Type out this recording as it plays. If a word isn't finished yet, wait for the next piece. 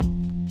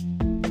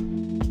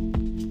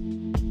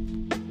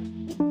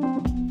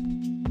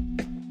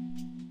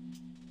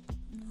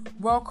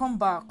Welcome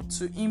back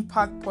to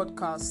Impact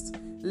Podcast.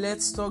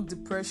 Let's talk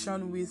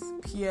depression with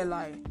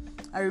PLI.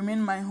 I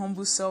remain my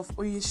humble self,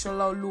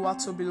 Oyeshola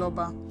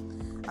Oluwatobiloba,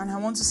 and I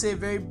want to say a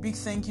very big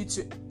thank you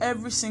to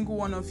every single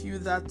one of you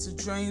that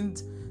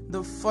joined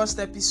the first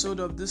episode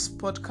of this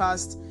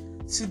podcast.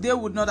 Today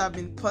would not have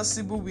been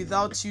possible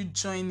without you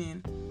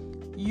joining.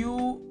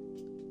 You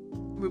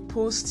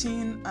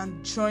reposting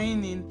and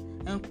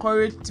joining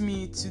encouraged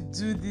me to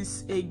do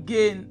this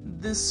again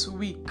this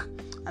week,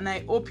 and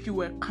I hope you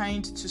were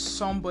kind to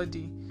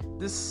somebody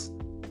this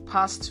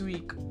past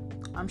week.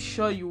 I'm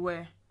sure you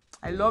were.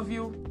 I love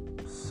you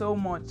so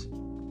much.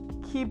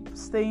 Keep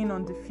staying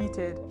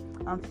undefeated,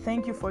 and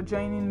thank you for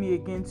joining me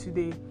again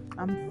today.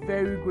 I'm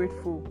very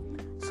grateful.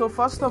 So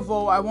first of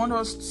all, I want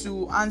us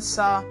to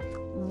answer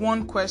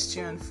one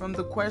question from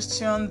the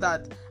question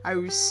that I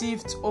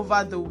received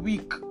over the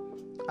week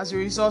as a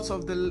result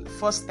of the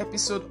first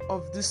episode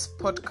of this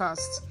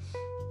podcast.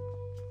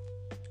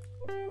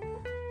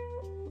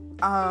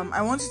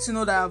 I want you to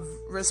know that I've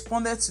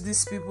responded to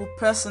these people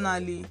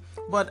personally,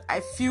 but I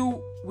feel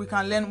we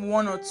can learn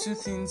one or two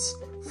things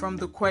from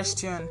the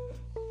question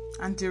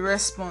and the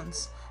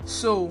response.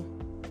 So,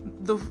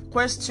 the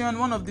question,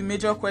 one of the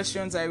major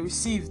questions I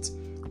received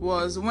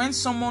was, when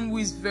someone who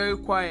is very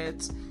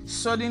quiet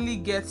suddenly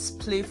gets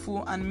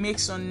playful and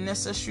makes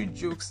unnecessary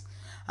jokes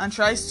and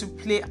tries to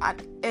play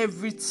at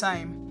every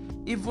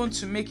time, even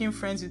to making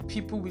friends with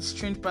people with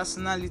strange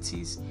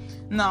personalities.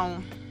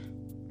 Now,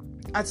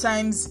 at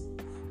times,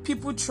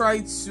 people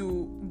try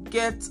to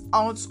get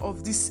out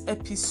of this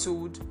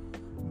episode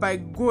by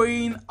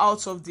going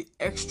out of the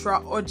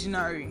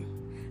extraordinary.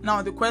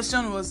 Now, the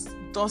question was,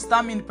 does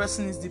that mean the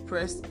person is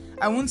depressed?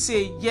 I won't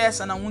say yes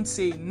and I won't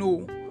say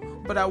no,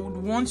 but I would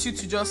want you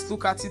to just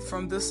look at it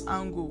from this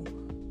angle.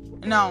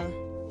 Now,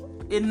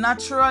 a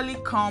naturally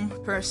calm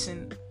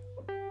person,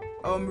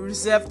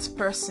 reserved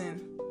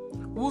person,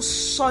 who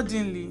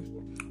suddenly,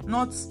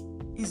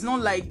 it's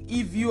not like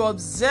if you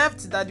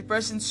observed that the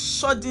person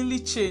suddenly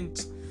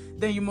changed,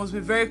 then you must be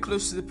very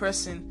close to the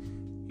person.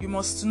 You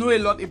must know a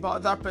lot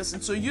about that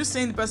person. So you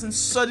saying the person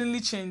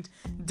suddenly changed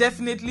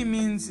definitely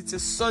means it's a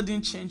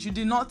sudden change. You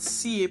did not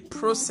see a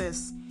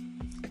process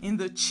in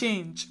the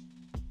change,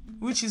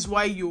 which is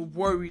why you're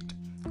worried.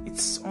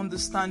 It's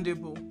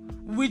understandable,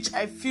 which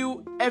I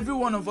feel every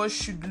one of us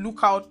should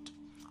look out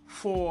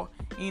for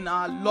in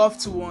our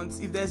loved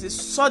ones. If there's a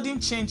sudden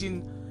change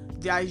in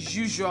their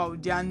usual,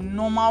 their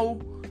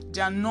normal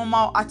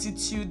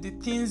attitude, the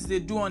things they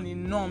do on the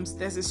norms,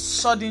 there's a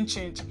sudden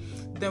change,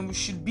 then we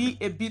should be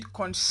a bit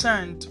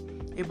concerned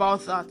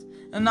about that.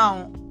 And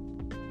now,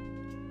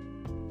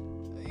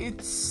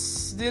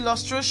 it's the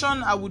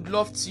illustration I would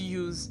love to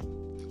use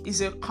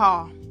is a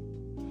car.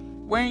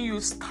 When you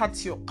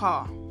start your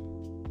car,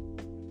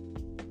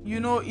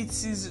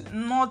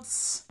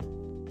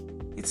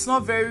 it's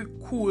not very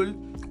cool,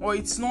 or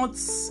it's not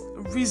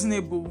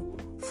reasonable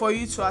for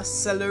you to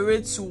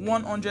accelerate to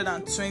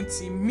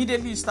 120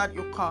 immediately you start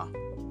your car.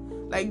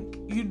 Like,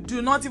 you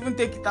do not even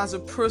take it as a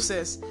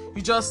process.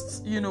 You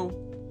just press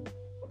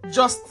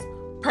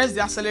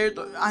the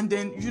accelerator, and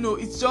then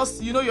it's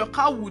just your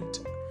car would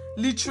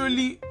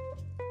literally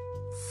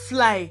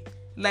fly.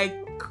 Like,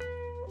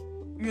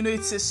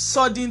 it's a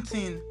sudden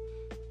thing.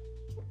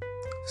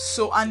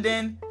 So, and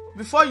then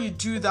before you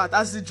do that,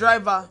 as the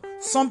driver,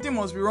 something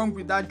must be wrong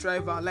with that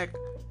driver. Like,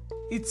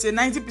 it's a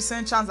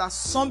 90% chance that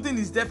something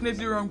is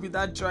definitely wrong with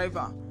that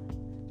driver.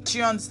 Do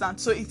you understand?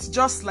 So it's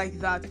just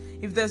like that.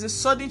 If there's a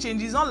sudden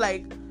change, it's not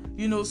like,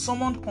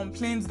 someone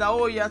complains that,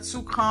 oh, you're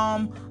too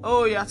calm,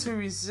 oh, you're too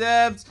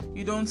reserved,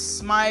 you don't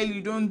smile,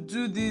 you don't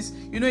do this.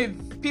 If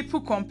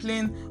people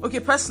complain, okay,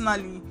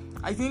 personally,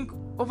 I think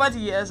over the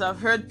years, I've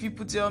heard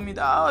people tell me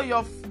that, oh,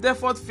 your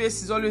default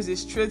face is always a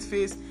straight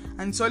face,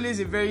 and it's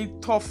always a very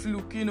tough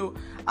look,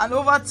 And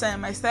over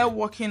time, I started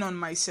working on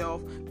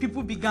myself.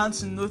 People began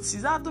to notice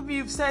that,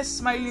 you've started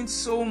smiling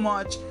so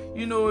much,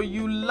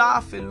 you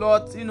laugh a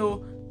lot,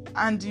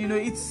 and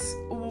it's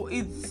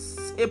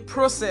a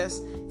process.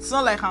 It's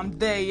not like I'm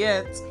there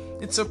yet.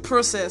 It's a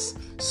process.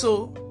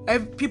 So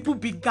people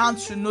began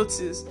to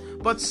notice.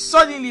 But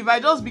suddenly, if I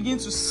just begin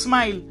to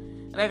smile,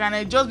 and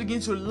I just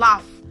begin to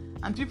laugh,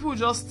 and people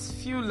just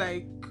feel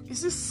like,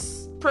 is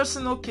this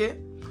person okay?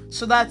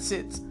 So that's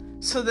it.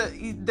 So that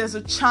there's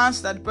a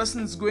chance that the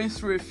person is going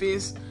through a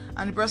phase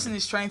and the person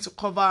is trying to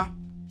cover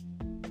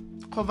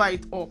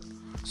it up.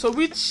 So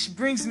which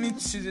brings me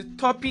to the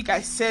topic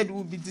I said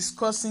we'll be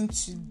discussing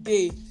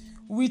today,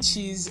 which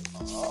is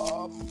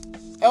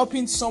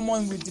helping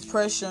someone with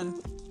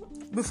depression.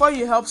 Before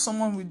you help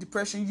someone with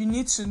depression, you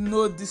need to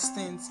know these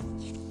things.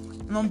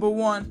 Number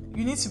one,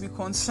 you need to be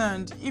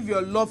concerned if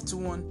your loved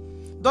one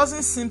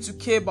doesn't seem to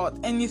care about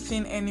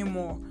anything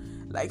anymore.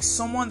 Like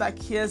someone that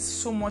cares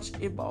so much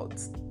about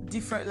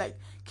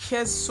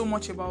cares so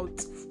much about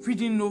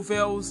reading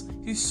novels,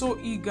 he's so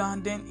eager,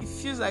 and then it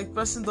feels like the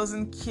person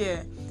doesn't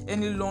care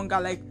any longer.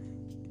 Like,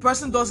 the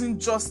person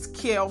doesn't just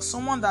care, or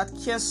someone that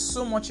cares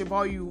so much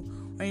about you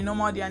on a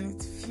normal day, and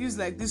it feels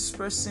like this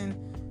person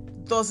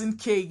doesn't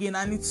care again,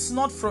 and it's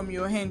not from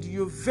your hand,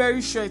 you're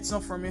very sure it's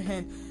not from your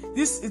hand.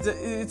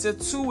 It's a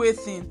two-way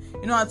thing.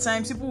 At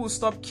times people will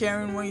stop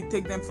caring when you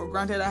take them for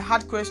granted. I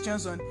had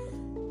questions on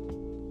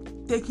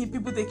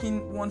people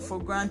taking one for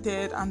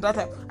granted and that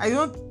type.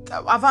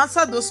 I've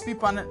answered those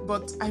people,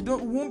 but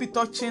won't be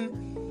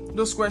touching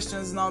those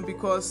questions now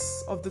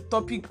because of the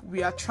topic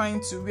we are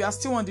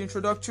still on the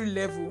introductory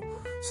level,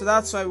 so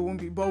that's why we won't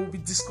be, but we'll be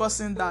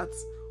discussing that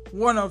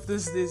one of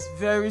these days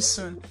very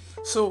soon.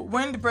 So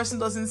when the person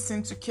doesn't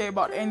seem to care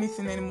about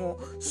anything anymore,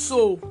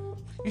 so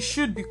you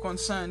should be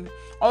concerned.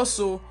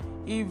 Also,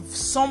 if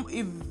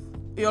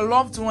your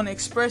loved one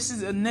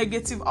expresses a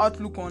negative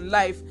outlook on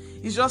life,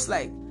 it's just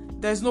like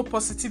there's no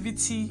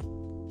positivity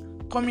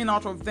coming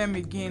out of them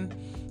again.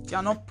 They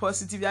are not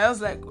positive. They're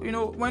just like,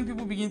 when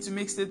people begin to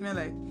make statements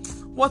like,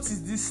 what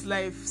is this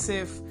life,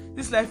 Seth?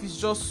 This life is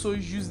just so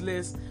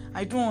useless.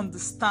 I don't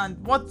understand.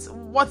 What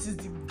is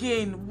the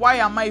gain? Why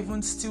am I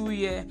even still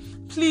here?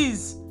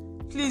 Please,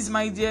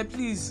 my dear,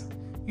 please.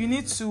 You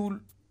need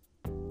to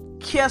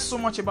care so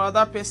much about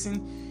that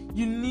person.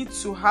 You need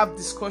to have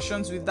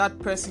discussions with that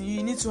person.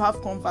 You need to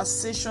have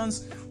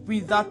conversations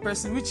with that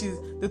person, which is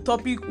the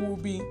topic we'll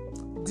be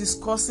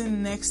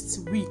discussing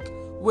next week.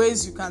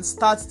 Ways you can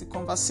start the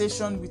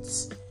conversation with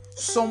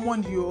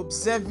someone you're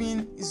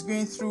observing is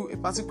going through a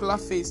particular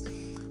phase.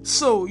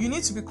 So you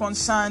need to be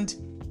concerned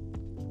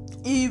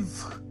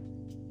if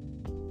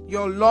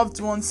your loved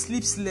one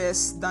sleeps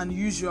less than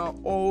usual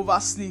or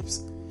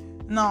oversleeps.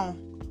 Now,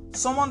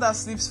 someone that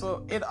sleeps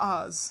for 8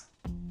 hours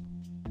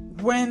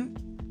when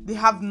they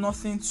have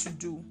nothing to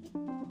do.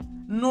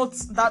 Note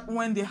that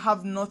when they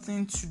have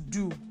nothing to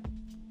do.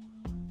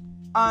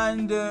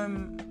 And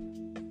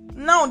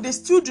now they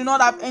still do not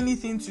have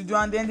anything to do,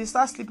 and then they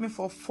start sleeping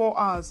for 4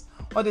 hours,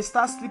 or they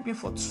start sleeping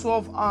for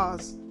 12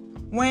 hours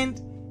when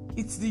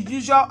it's the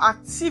usual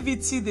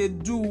activity they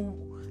do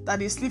that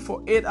they sleep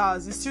for 8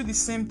 hours. It's still the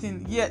same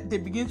thing, yet they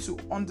begin to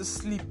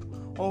undersleep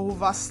or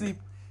oversleep.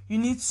 You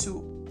need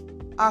to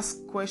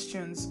ask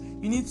questions.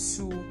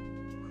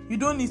 You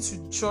don't need to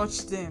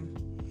judge them.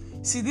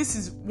 See, this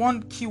is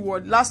one key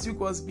word. Last week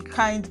was be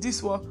kind.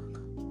 This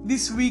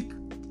week,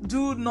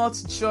 do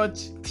not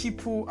judge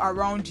people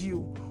around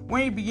you.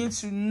 When you begin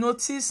to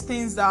notice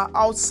things that are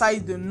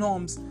outside the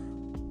norms,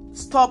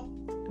 stop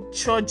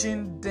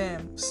judging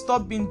them.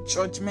 Stop being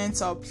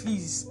judgmental,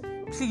 please.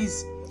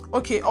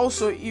 Okay,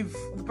 also, if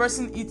the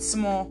person eats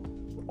more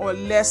or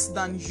less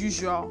than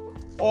usual,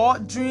 or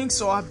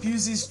drinks or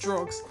abuses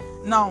drugs.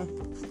 Now,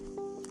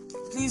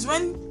 please,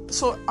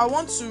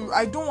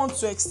 I don't want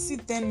to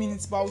exceed 10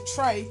 minutes, but I'll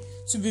try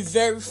to be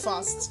very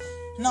fast.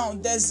 Now,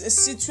 there's a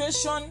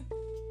situation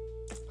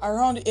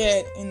around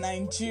here in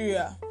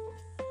Nigeria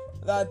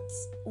that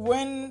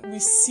when we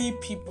see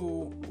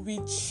people,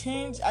 we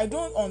change. I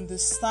don't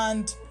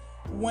understand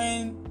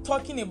when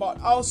talking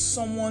about how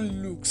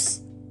someone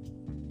looks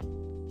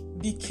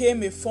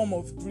became a form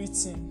of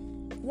greeting.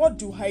 What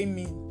do I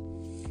mean?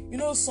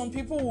 Some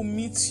people will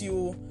meet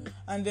you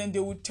and then they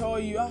will tell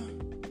you,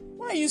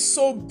 why are you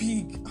so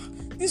big?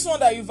 This one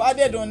that you've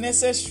added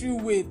unnecessary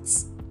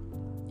weight.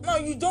 Now,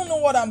 you don't know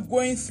what I'm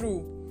going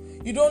through.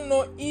 You don't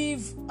know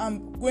if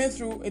I'm going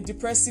through a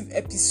depressive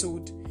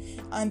episode,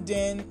 and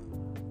then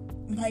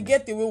my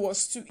getaway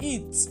was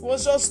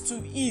just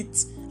to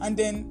eat, and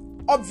then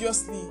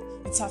obviously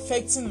it's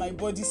affecting my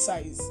body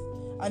size.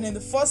 And then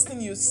the first thing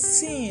you're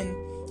seeing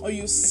or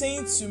you're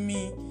saying to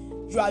me,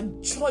 you are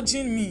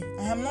judging me.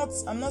 I'm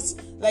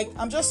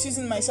just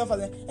using myself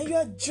and you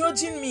are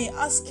judging me,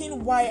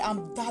 asking why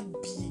I'm that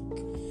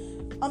big.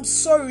 I'm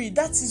sorry,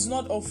 that is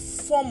not a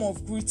form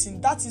of greeting.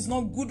 That is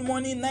not good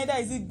morning, neither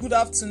is it good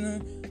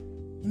afternoon,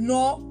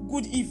 nor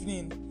good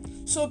evening.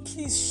 So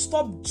please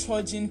stop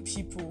judging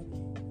people.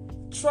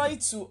 Try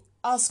to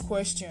ask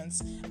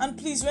questions. And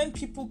please, when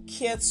people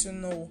care to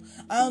know,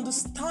 I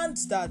understand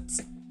that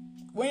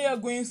when you're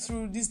going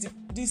through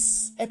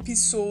these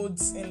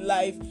episodes in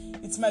life,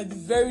 it might be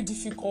very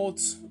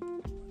difficult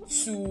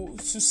to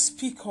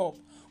speak up.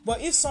 But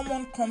if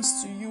someone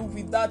comes to you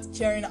with that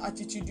caring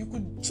attitude, you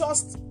could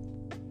just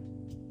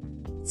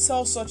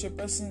tell such a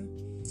person,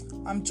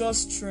 I'm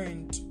just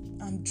drained.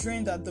 I'm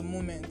drained at the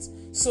moment.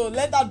 So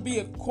let that be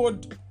a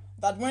code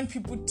that when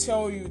people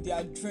tell you they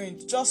are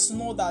drained, just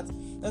know that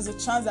there's a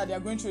chance that they are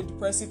going through a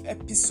depressive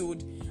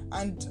episode,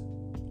 and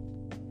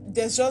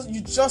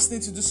you just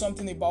need to do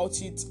something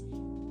about it.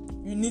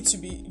 You need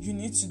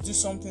to do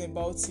something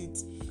about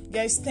it.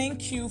 Guys,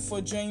 thank you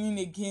for joining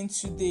again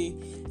today.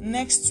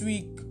 Next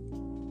week,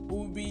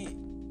 we'll be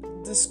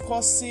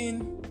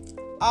discussing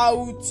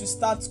how to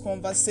start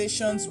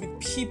conversations with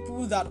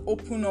people that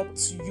open up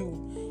to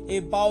you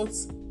about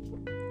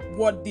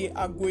what they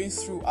are going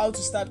through, how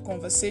to start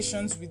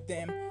conversations with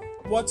them,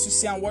 what to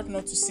say and what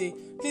not to say.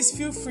 Please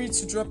feel free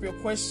to drop your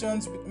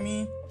questions with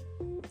me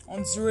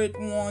on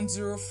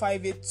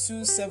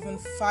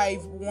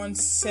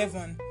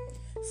 08105827517.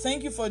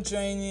 Thank you for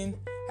joining.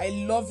 I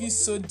love you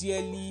so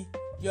dearly.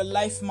 Your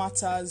life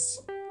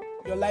matters.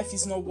 Your life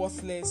is not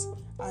worthless.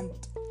 And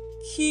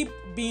Keep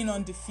being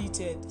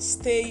undefeated.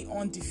 Stay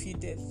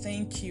undefeated.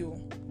 Thank you.